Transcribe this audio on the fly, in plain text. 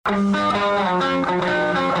This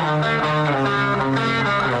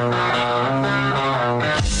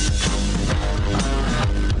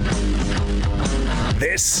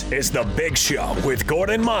is The Big Show with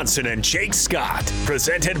Gordon Monson and Jake Scott,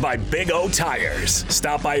 presented by Big O Tires.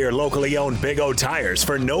 Stop by your locally owned Big O Tires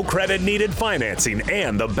for no credit needed financing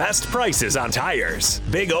and the best prices on tires.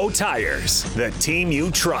 Big O Tires, the team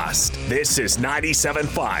you trust. This is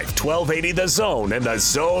 97.5, 1280 The Zone and The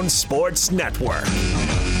Zone Sports Network.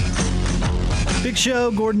 Big Show,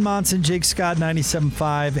 Gordon Monson, Jake Scott,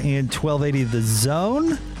 97.5 and 1280 The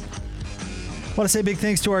Zone. I want to say big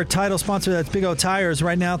thanks to our title sponsor, that's Big O Tires.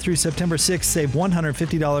 Right now through September 6th, save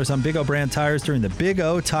 $150 on Big O brand tires during the Big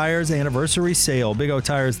O Tires anniversary sale. Big O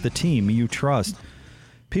Tires, the team you trust.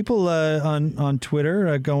 People on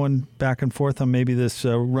Twitter going back and forth on maybe this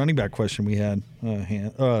running back question we had.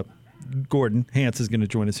 Gordon Hance is going to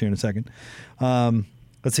join us here in a second.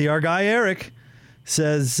 Let's see, our guy Eric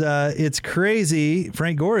says it's crazy.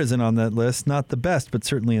 Frank Gore isn't on that list. Not the best, but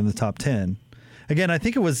certainly in the top 10. Again, I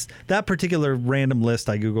think it was that particular random list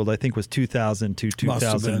I Googled, I think was 2000 to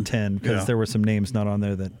 2010 because there were some names not on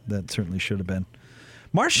there that certainly should have been.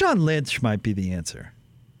 Marshawn Lynch might be the answer.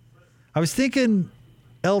 I was thinking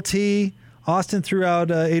LT, Austin threw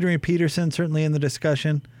out Adrian Peterson, certainly in the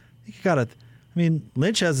discussion.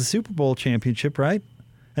 Lynch has a Super Bowl championship, right?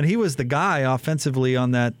 And he was the guy offensively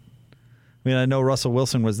on that. I mean, I know Russell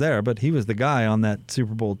Wilson was there, but he was the guy on that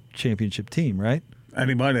Super Bowl championship team, right? And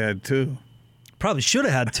he might have had two. Probably should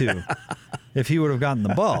have had two if he would have gotten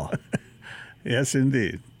the ball. Yes,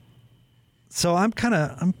 indeed. So I'm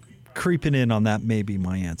creeping in on that. Maybe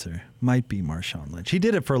my answer might be Marshawn Lynch. He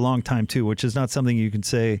did it for a long time too, which is not something you can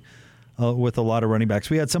say with a lot of running backs.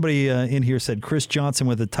 We had somebody in here said Chris Johnson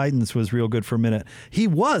with the Titans was real good for a minute. He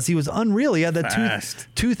was unreal. He had that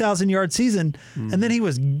 2,000-yard season, and then he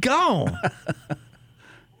was gone.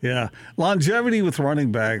 Yeah, longevity with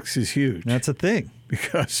running backs is huge. That's a thing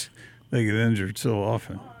because they get injured so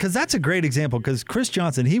often. Because that's a great example, because Chris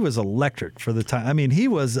Johnson, he was electric for the time. I mean, he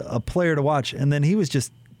was a player to watch, and then he was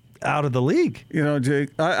just out of the league. You know, Jake,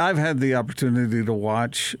 I've had the opportunity to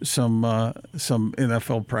watch some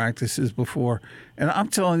NFL practices before, and I'm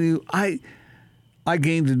telling you, I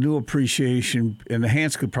gained a new appreciation, and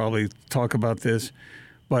Hans could probably talk about this,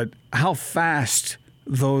 but how fast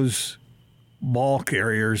those ball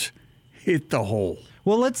carriers hit the hole.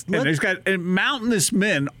 Well, and there's got mountainous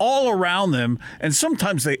men all around them, and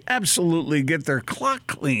sometimes they absolutely get their clock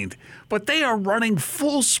cleaned, but they are running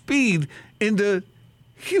full speed into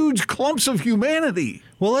huge clumps of humanity.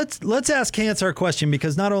 Well, let's ask Hans our question,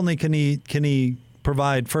 because not only can he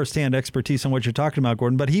provide firsthand expertise on what you're talking about,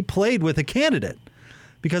 Gordon, but he played with a candidate.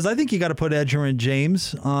 Because I think you got to put Edgerrin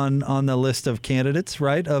James on the list of candidates,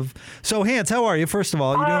 right? So, Hans, how are you? First of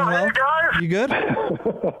all, you doing well? Hey guys. You good?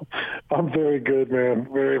 I'm very good, man.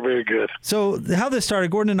 Very, very good. So, how this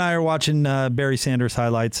started? Gordon and I are watching Barry Sanders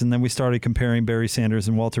highlights, and then we started comparing Barry Sanders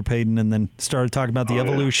and Walter Payton, and then started talking about the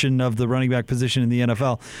evolution of the running back position in the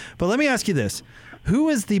NFL. But let me ask you this: who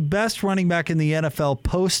is the best running back in the NFL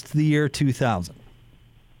post the year 2000?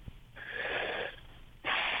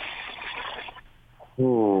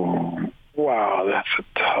 Ooh, wow, that's a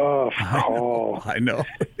tough call. I know.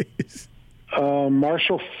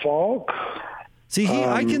 Marshall Faulk? See,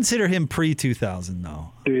 I consider him pre-2000,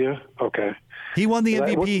 though. Do you? Okay. He won the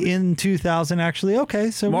MVP in 2000, actually. Okay,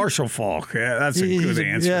 so Marshall Faulk. Yeah, that's a good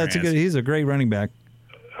answer. Yeah, he's a great running back.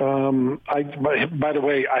 By the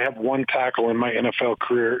way, I have one tackle in my NFL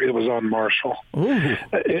career. It was on Marshall. Ooh.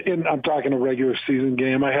 And I'm talking a regular season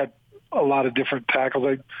game. I had a lot of different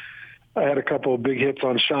tackles. I had a couple of big hits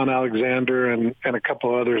on Sean Alexander and a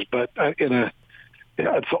couple others, but it's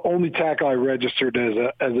the only tackle I registered as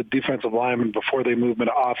a defensive lineman before they moved me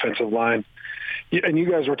to offensive line. And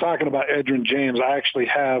you guys were talking about Edgerrin James. I actually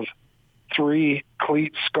have 3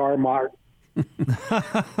 cleat scar marks.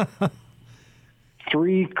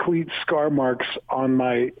 3 cleat scar marks on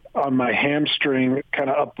my hamstring, kind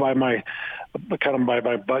of up by my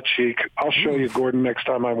butt cheek. I'll show you, Gordon, next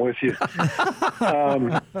time I'm with you.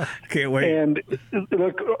 Can't wait. And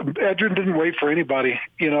look, Edgerrin didn't wait for anybody.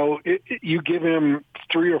 You know, you give him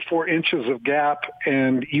 3 or 4 inches of gap,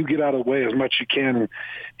 and you get out of the way as much as you can, and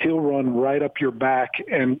he'll run right up your back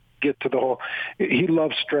and get to the hole. He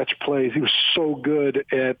loves stretch plays. He was so good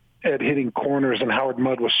at hitting corners, and Howard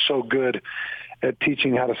Mudd was so good at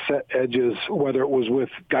teaching how to set edges, whether it was with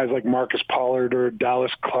guys like Marcus Pollard or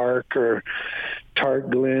Dallas Clark or Tart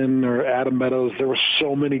Glenn or Adam Meadows. There were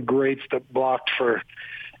so many greats that blocked for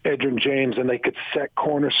Edgerrin James, and they could set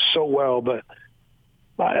corners so well. But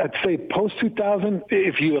I'd say post-2000,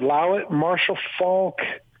 if you allow it, Marshall Faulk,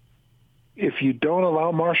 if you don't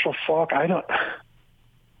allow Marshall Faulk, I don't.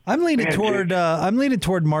 I'm leaning toward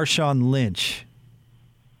Marshawn Lynch.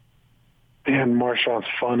 And Marshawn's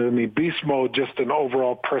fun. I mean, beast mode, just an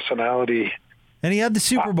overall personality. And he had the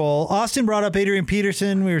Super Bowl. Austin brought up Adrian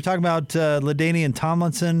Peterson. We were talking about LaDainian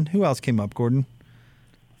Tomlinson. Who else came up, Gordon?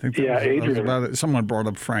 I think Adrian. Someone brought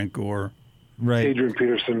up Frank Gore. Right. Adrian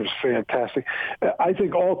Peterson was fantastic. I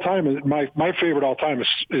think all time is my favorite all time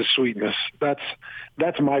is Sweetness.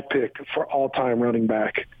 That's my pick for all time running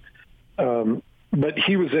back. But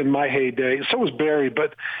he was in my heyday. So was Barry.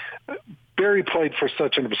 But Barry played for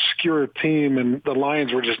such an obscure team, and the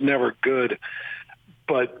Lions were just never good.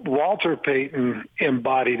 But Walter Payton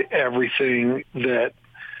embodied everything that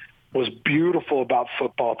was beautiful about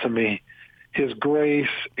football to me. His grace,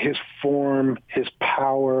 his form, his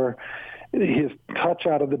power, his touch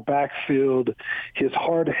out of the backfield, his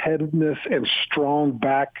hard-headedness and strong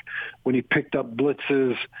back when he picked up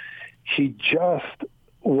blitzes. He just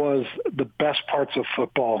was the best parts of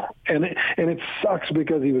football. And it sucks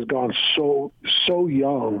because he was gone so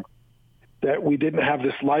young that we didn't have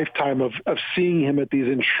this lifetime of seeing him at these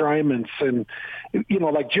enshrinements. And,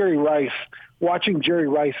 like Jerry Rice, watching Jerry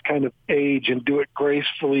Rice kind of age and do it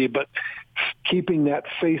gracefully, but keeping that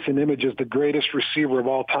face and image as the greatest receiver of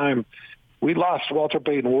all time. We lost Walter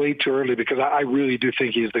Payton way too early because I really do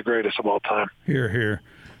think he's the greatest of all time. Hear, hear.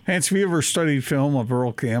 Hans, have you ever studied film of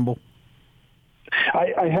Earl Campbell?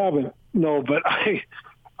 I haven't, no, but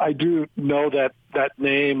I do know that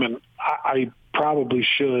name, and I probably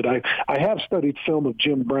should. I have studied film of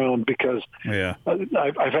Jim Brown because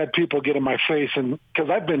I've had people get in my face, and because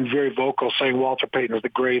I've been very vocal saying Walter Payton is the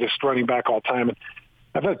greatest running back all time, and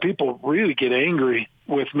I've had people really get angry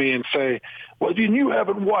with me and say, well, you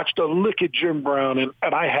haven't watched a lick of Jim Brown, and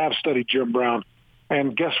I have studied Jim Brown,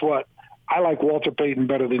 and guess what? I like Walter Payton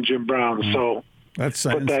better than Jim Brown, so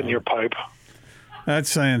put that in your pipe.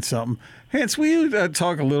 That's saying something. Hans, will you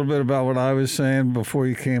talk a little bit about what I was saying before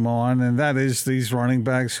you came on, and that is these running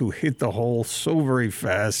backs who hit the hole so very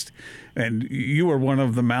fast, and you were one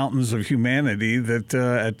of the mountains of humanity that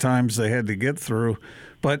at times they had to get through.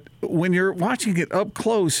 But when you're watching it up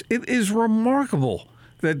close, it is remarkable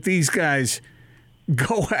that these guys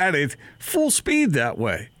go at it full speed that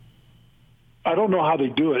way. I don't know how they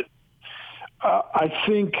do it. I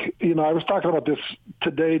think, I was talking about this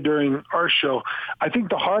today during our show. I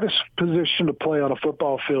think the hardest position to play on a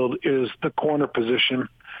football field is the corner position.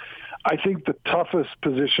 I think the toughest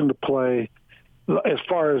position to play, as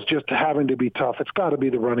far as just having to be tough, it's got to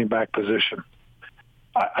be the running back position.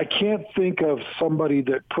 I can't think of somebody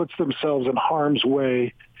that puts themselves in harm's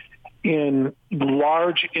way in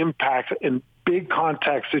large impact and big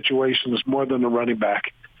contact situations more than the running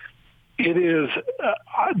back. It is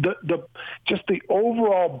just the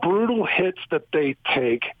overall brutal hits that they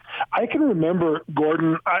take. I can remember,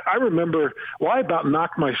 Gordon, I remember, I about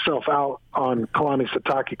knocked myself out on Kalani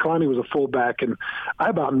Sitake. Kalani was a fullback, and I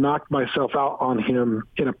about knocked myself out on him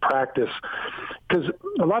in a practice because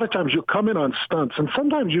a lot of times you'll come in on stunts, and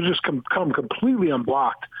sometimes you just come completely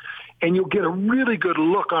unblocked, and you'll get a really good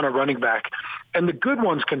look on a running back. And the good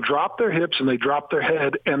ones can drop their hips and they drop their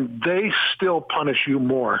head, and they still punish you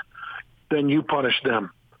more than you punish them.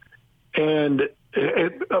 And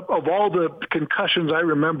of all the concussions I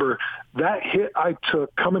remember, that hit I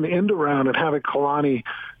took coming into round and having Kalani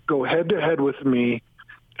go head-to-head with me,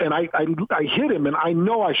 and I hit him, and I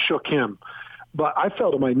know I shook him, but I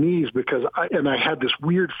fell to my knees because I had this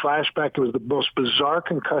weird flashback. It was the most bizarre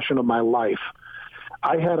concussion of my life.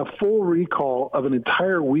 I had a full recall of an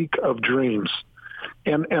entire week of dreams,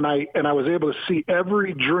 and I was able to see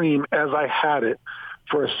every dream as I had it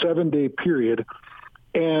for a 7-day period.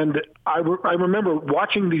 And I remember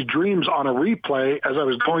watching these dreams on a replay as I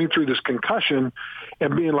was going through this concussion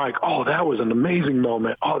and being like, oh, that was an amazing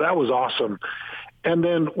moment. Oh, that was awesome. And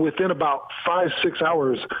then within about 5-6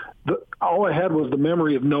 hours, all I had was the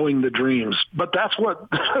memory of knowing the dreams. But that's what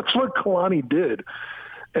Kalani did.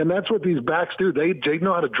 And that's what these backs do. They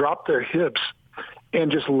know how to drop their hips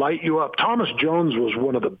and just light you up. Thomas Jones was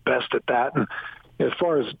one of the best at that. And as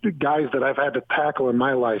far as guys that I've had to tackle in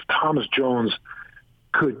my life, Thomas Jones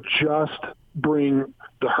could just bring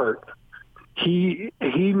the hurt. He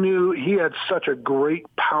knew he had such a great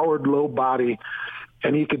powered low body,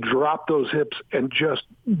 and he could drop those hips and just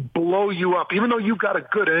blow you up, even though you've got a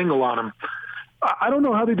good angle on him. I don't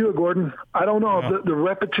know how they do it, Gordon. I don't know. The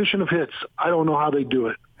repetition of hits, I don't know how they do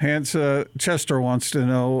it. Hans, Chester wants to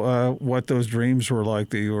know what those dreams were like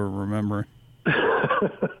that you were remembering.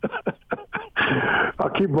 I'll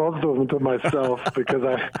keep most of them to myself because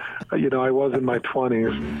I was in my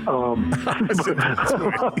 20s.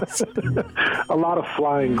 A lot of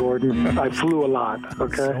flying, Gordon. I flew a lot.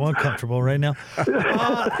 Okay. So uncomfortable right now.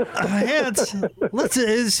 Hans,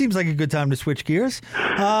 it seems like a good time to switch gears.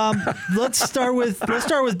 Let's start with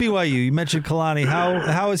BYU. You mentioned Kalani.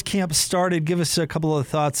 How has camp started? Give us a couple of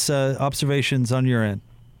thoughts, observations on your end.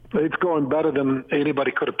 It's going better than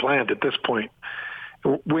anybody could have planned at this point.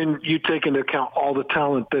 When you take into account all the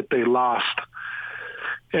talent that they lost,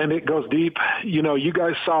 and it goes deep. You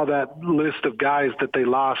guys saw that list of guys that they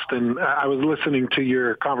lost, and I was listening to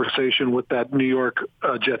your conversation with that New York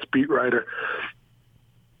Jets beat writer,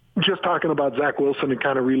 just talking about Zach Wilson and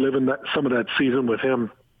kind of reliving some of that season with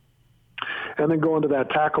him. And then going to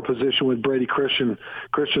that tackle position with Brady Christensen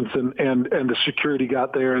and the security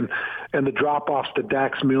got there and the drop-offs to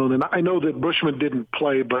Dax Milne. And I know that Bushman didn't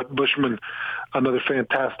play, but Bushman, another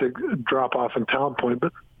fantastic drop-off and talent point.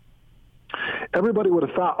 But everybody would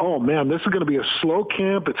have thought, oh, man, this is going to be a slow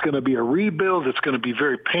camp. It's going to be a rebuild. It's going to be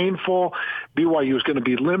very painful. BYU is going to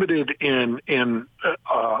be limited in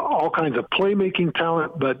all kinds of playmaking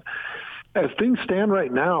talent. But as things stand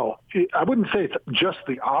right now, I wouldn't say it's just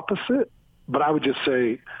the opposite, but I would just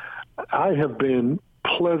say I have been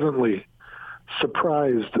pleasantly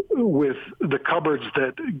surprised with the cupboards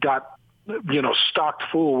that got, stocked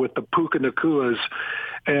full with the Puka Nakuas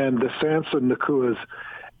and the Sanson Nakuas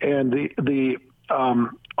and the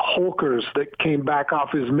Holkers that came back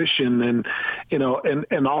off his mission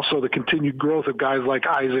and also the continued growth of guys like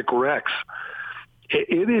Isaac Rex.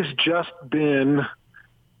 It has just been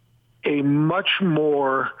a much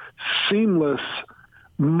more seamless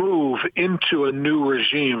move into a new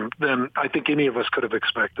regime than I think any of us could have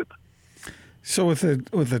expected. So with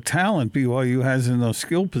the talent BYU has in those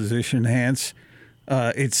skill position, Hans,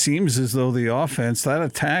 it seems as though the offense, that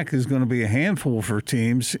attack is going to be a handful for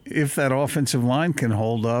teams if that offensive line can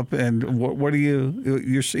hold up. And what are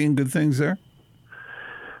you're seeing good things there?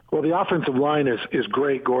 Well, the offensive line is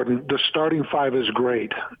great, Gordon. The starting five is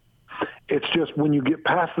great. It's just when you get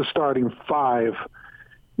past the starting five,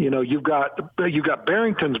 you've got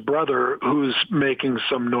Barrington's brother who's making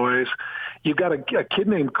some noise. You've got a kid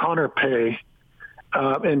named Connor Pay.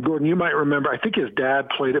 And Gordon, you might remember, I think his dad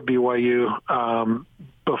played at BYU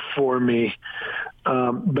before me.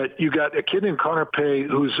 But you got a kid named Connor Pay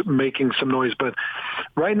who's making some noise. But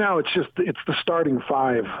right now it's the starting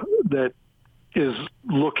five that is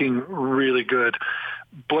looking really good.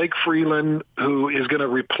 Blake Freeland, who is going to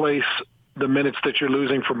replace the minutes that you're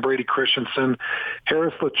losing from Brady Christensen.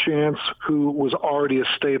 Harris LaChance, who was already a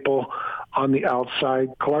staple on the outside.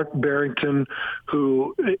 Clark Barrington,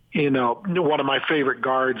 who, one of my favorite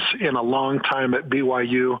guards in a long time at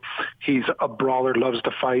BYU. He's a brawler, loves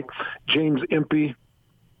to fight. James Impey,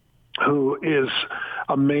 who is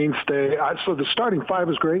a mainstay. So the starting five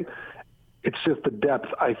is great. It's just the depth,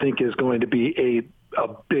 I think, is going to be a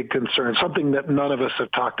big concern, something that none of us have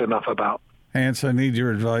talked enough about. Hans, I need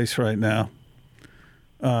your advice right now.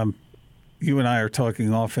 You and I are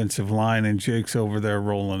talking offensive line, and Jake's over there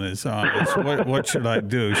rolling his eyes. What should I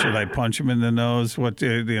do? Should I punch him in the nose? No,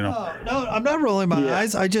 I'm not rolling my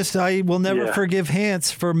eyes. I will never forgive Hans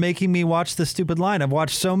for making me watch the stupid line. I've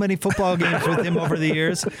watched so many football games with him over the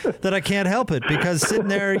years that I can't help it because sitting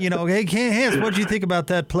there, hey, Hans, what did you think about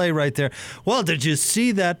that play right there? Well, did you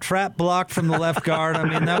see that trap block from the left guard? I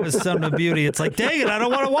mean, that was something of beauty. It's like, dang it, I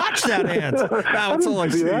don't want to watch that, Hans. Now it's all I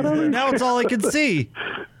see. Now it's all I can see.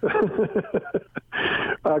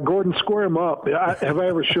 Gordon, square him up. Have I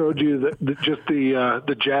ever showed you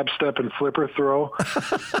the jab, step, and flipper throw?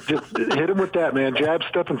 Just hit him with that, man. Jab,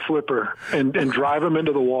 step, and flipper, and drive him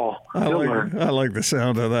into the wall. I like the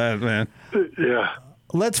sound of that, man. Yeah.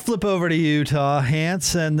 Let's flip over to Utah,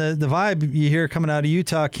 Hans, and the vibe you hear coming out of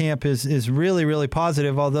Utah camp is really, really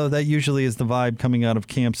positive, although that usually is the vibe coming out of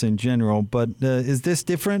camps in general. But is this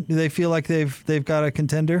different? Do they feel like they've got a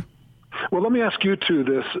contender? Well, let me ask you two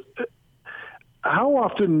this. How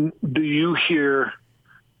often do you hear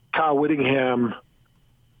Kyle Whittingham,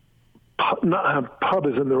 pub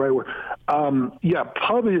isn't the right word,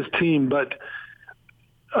 pub his team, but,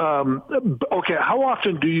 okay, how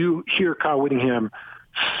often do you hear Kyle Whittingham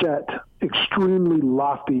set extremely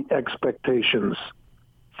lofty expectations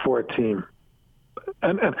for a team?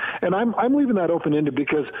 And I'm leaving that open-ended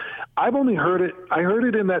because I've only heard it. I heard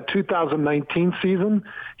it in that 2019 season.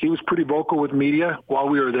 He was pretty vocal with media while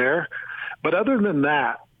we were there. But other than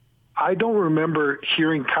that, I don't remember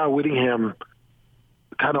hearing Kyle Whittingham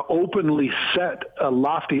kind of openly set a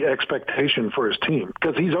lofty expectation for his team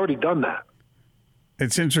because he's already done that.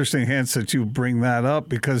 It's interesting, Hans, that you bring that up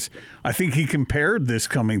because I think he compared this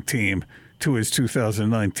coming team to his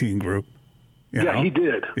 2019 group. Yeah, he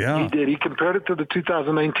did. Yeah. He did. He compared it to the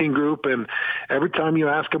 2019 group, and every time you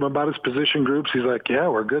ask him about his position groups, he's like, yeah,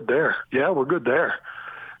 we're good there. Yeah, we're good there.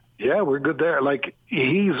 Yeah, we're good there. Like,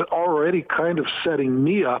 he's already kind of setting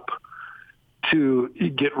me up to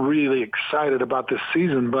get really excited about this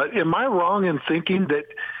season. But am I wrong in thinking that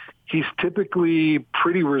he's typically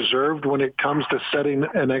pretty reserved when it comes to setting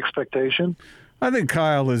an expectation? I think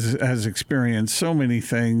Kyle has experienced so many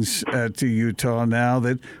things at Utah now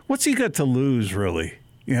that what's he got to lose, really?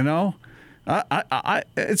 You know,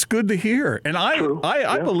 it's good to hear, and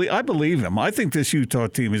I believe him. I think this Utah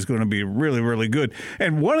team is going to be really, really good.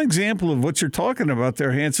 And one example of what you're talking about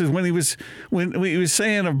there, Hans, is when he was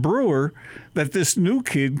saying of Brewer that this new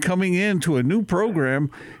kid coming into a new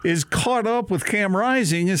program is caught up with Cam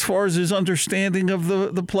Rising as far as his understanding of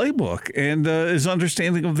the playbook and his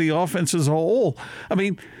understanding of the offense as a whole. I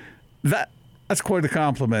mean, that's quite a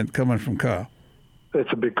compliment coming from Kyle.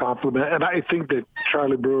 It's a big compliment. And I think that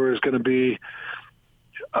Charlie Brewer is going to be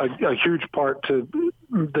a huge part to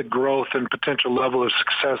the growth and potential level of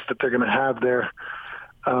success that they're going to have there.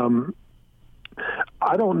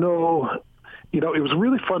 I don't know. You know, it was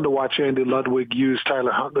really fun to watch Andy Ludwig use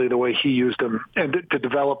Tyler Huntley the way he used him and to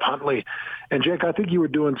develop Huntley. And, Jake, I think you were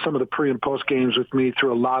doing some of the pre- and post games with me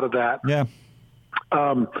through a lot of that. Yeah.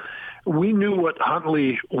 We knew what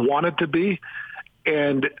Huntley wanted to be,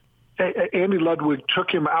 and Andy Ludwig took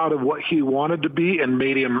him out of what he wanted to be and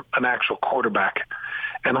made him an actual quarterback.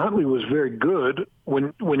 And Huntley was very good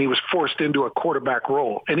when he was forced into a quarterback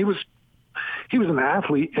role. And he was an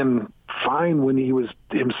athlete and fine when he was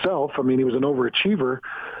himself. I mean, he was an overachiever.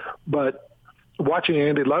 But watching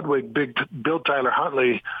Andy Ludwig build Tyler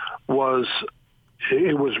Huntley was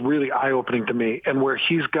really eye-opening to me. And where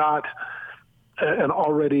he's got an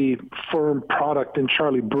already firm product in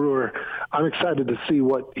Charlie Brewer, I'm excited to see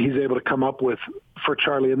what he's able to come up with for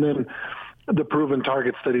Charlie. And then the proven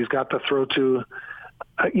targets that he's got to throw to.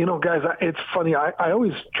 You know, guys, it's funny. I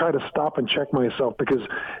always try to stop and check myself because,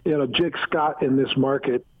 you know, Jake Scott in this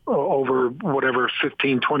market over whatever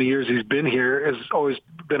 15, 20 years he's been here has always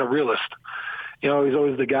been a realist. You know, he's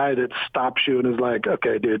always the guy that stops you and is like,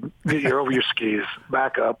 okay, dude, you're over your skis,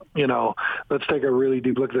 back up, you know, let's take a really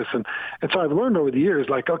deep look at this. And so I've learned over the years,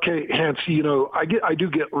 like, okay, Hans, you know, I do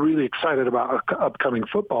get really excited about upcoming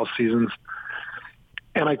football seasons.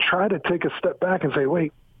 And I try to take a step back and say,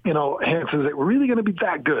 wait, you know, Hans, is it really going to be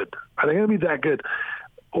that good? Are they going to be that good?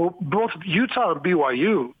 Well, both Utah and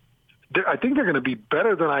BYU, I think they're going to be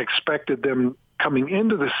better than I expected them coming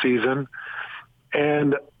into the season.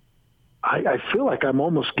 And I feel like I'm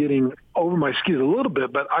almost getting over my skis a little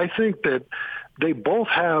bit, but I think that they both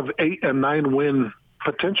have 8 and 9 win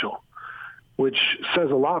potential, which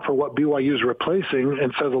says a lot for what BYU is replacing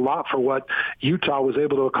and says a lot for what Utah was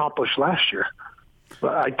able to accomplish last year.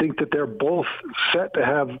 But I think that they're both set to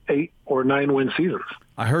have 8 or 9 win seasons.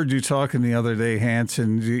 I heard you talking the other day,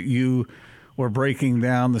 Hanson. You were breaking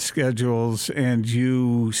down the schedules, and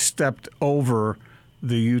you stepped over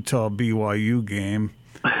the Utah-BYU game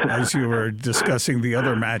as you were discussing the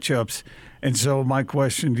other matchups. And so my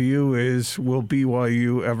question to you is, will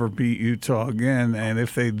BYU ever beat Utah again? And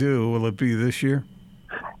if they do, will it be this year?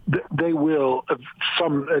 They will. At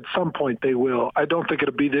some point they will. I don't think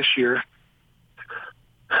it'll be this year.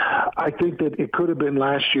 I think that it could have been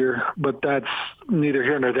last year, but that's neither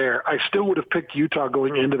here nor there. I still would have picked Utah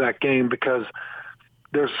going into that game because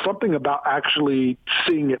there's something about actually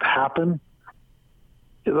seeing it happen.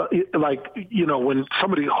 Like, you know, when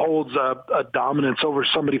somebody holds a dominance over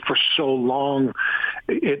somebody for so long,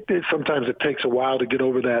 sometimes it takes a while to get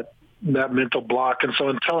over that mental block. And so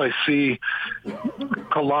until I see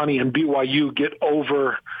Kalani and BYU get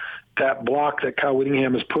over that block that Kyle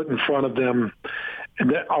Whittingham has put in front of them,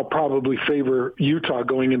 and that I'll probably favor Utah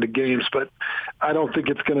going into games, but I don't think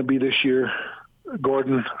it's going to be this year,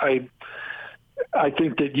 Gordon. I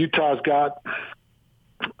think that Utah's got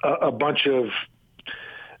a bunch of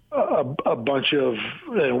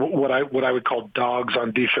what I would call dogs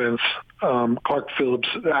on defense. Clark Phillips,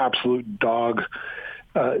 absolute dog.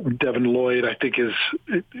 Devin Lloyd, I think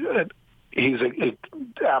he's an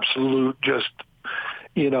absolute just,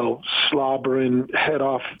 you know, slobbering, head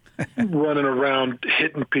off, running around,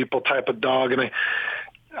 hitting people type of dog. And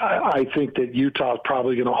I think that Utah is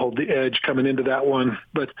probably going to hold the edge coming into that one.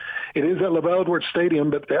 But it is at LaVell Edwards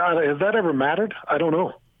Stadium. But has that ever mattered? I don't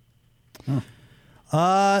know.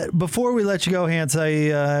 Before we let you go, Hans, I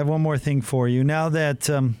have one more thing for you. Now that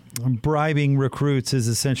bribing recruits is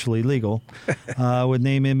essentially legal with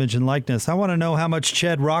name, image, and likeness, I want to know how much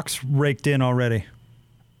Chad Rock's raked in already.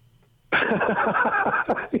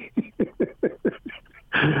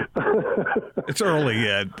 It's early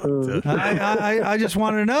yet. But, I just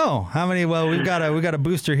wanted to know how many. Well, we got a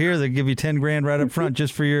booster here that give you $10,000 right up front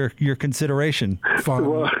just for your consideration.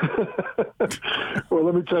 Well,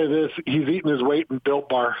 let me tell you this: he's eating his weight in Built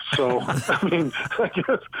Bar. So I mean, I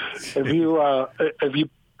guess if you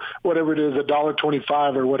whatever it is,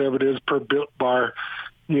 $1.25 or whatever it is per Built Bar,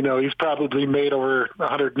 he's probably made over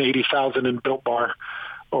 180,000 in Built Bar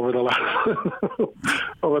over the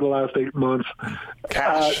last 8 months.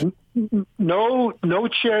 Cash. No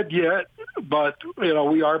Ched yet, but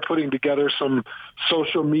we are putting together some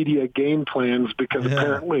social media game plans because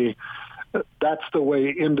apparently that's the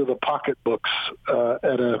way into the pocketbooks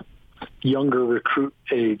at a younger recruit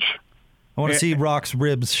age. I want to see Rock's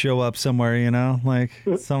ribs show up somewhere, like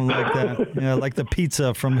something like that. Yeah, like the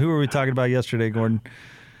pizza from who were we talking about yesterday, Gordon?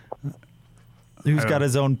 Who's got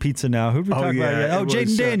his own pizza now? Who did we talk about?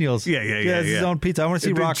 Jaden Daniels. Yeah. His own pizza. I want to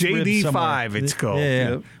see Rock's ribs somewhere. JD5, it's called. Yeah.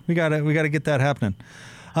 Yep. We got to get that happening.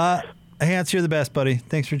 Hans, you're the best, buddy.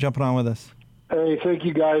 Thanks for jumping on with us. Hey, thank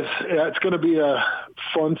you, guys. Yeah, it's going to be a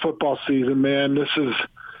fun football season, man.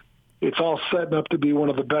 It's all setting up to be one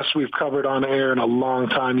of the best we've covered on air in a long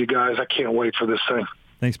time, you guys. I can't wait for this thing.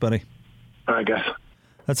 Thanks, buddy. All right, guys.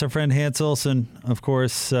 That's our friend Hans Olsen. Of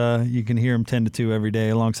course, you can hear him 10 to 2 every day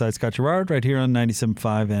alongside Scott Gerard right here on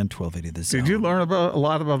 97.5 and 1280 The Zone. Did you learn a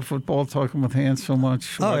lot about football talking with Hans so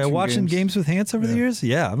much? Watching games with Hans over the years?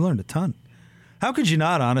 Yeah, I've learned a ton. How could you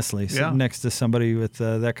not, honestly, sitting next to somebody with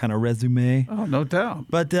that kind of resume? Oh, no doubt.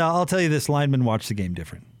 But I'll tell you this, linemen watch the game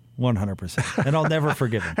different. 100%. And I'll never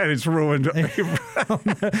forgive him. And it's ruined.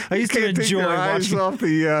 I used to enjoy watching. Off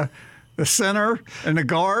the center and the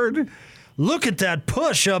guard. Look at that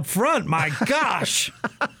push up front. My gosh.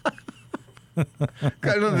 Got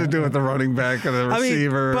nothing to do with the running back or the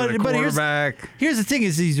receiver or the quarterback. Here's the thing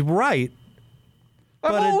is he's right.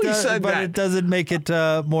 I've always said that. But it doesn't make it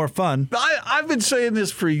more fun. I've been saying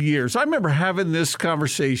this for years. I remember having this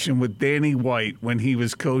conversation with Danny White when he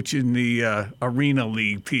was coaching the Arena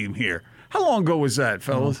League team here. How long ago was that,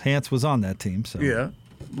 fellas? Well, Hans was on that team. So. Yeah,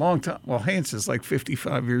 long time. Well, Hans is like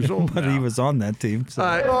 55 years old But now. he was on that team. So.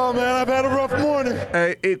 Oh, man, I've had a rough morning.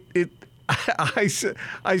 I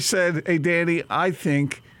said, hey, Danny, I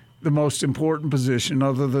think the most important position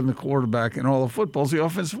other than the quarterback in all of football is the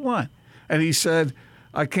offensive line. And he said,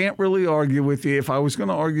 I can't really argue with you. If I was going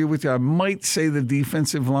to argue with you, I might say the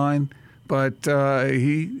defensive line, but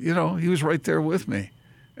he was right there with me.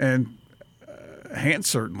 And Hans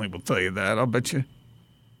certainly will tell you that, I'll bet you.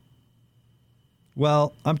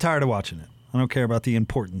 Well, I'm tired of watching it. I don't care about the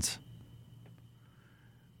importance.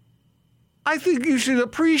 I think you should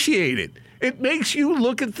appreciate it. It makes you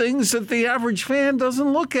look at things that the average fan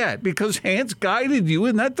doesn't look at because Hans guided you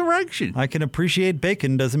in that direction. I can appreciate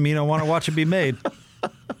bacon. Doesn't mean I want to watch it be made.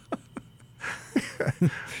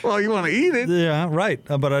 Well, you want to eat it. Yeah, right.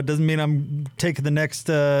 But it doesn't mean I'm taking the next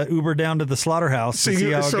Uber down to the slaughterhouse to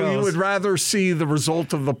see how it goes. So you would rather see the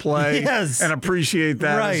result of the play and appreciate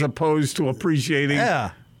that as opposed to appreciating.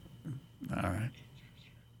 Yeah. All right.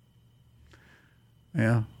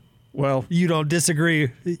 Yeah. Well, you don't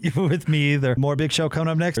disagree with me either. More Big Show coming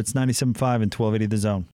up next. It's 97.5 and 1280 The Zone.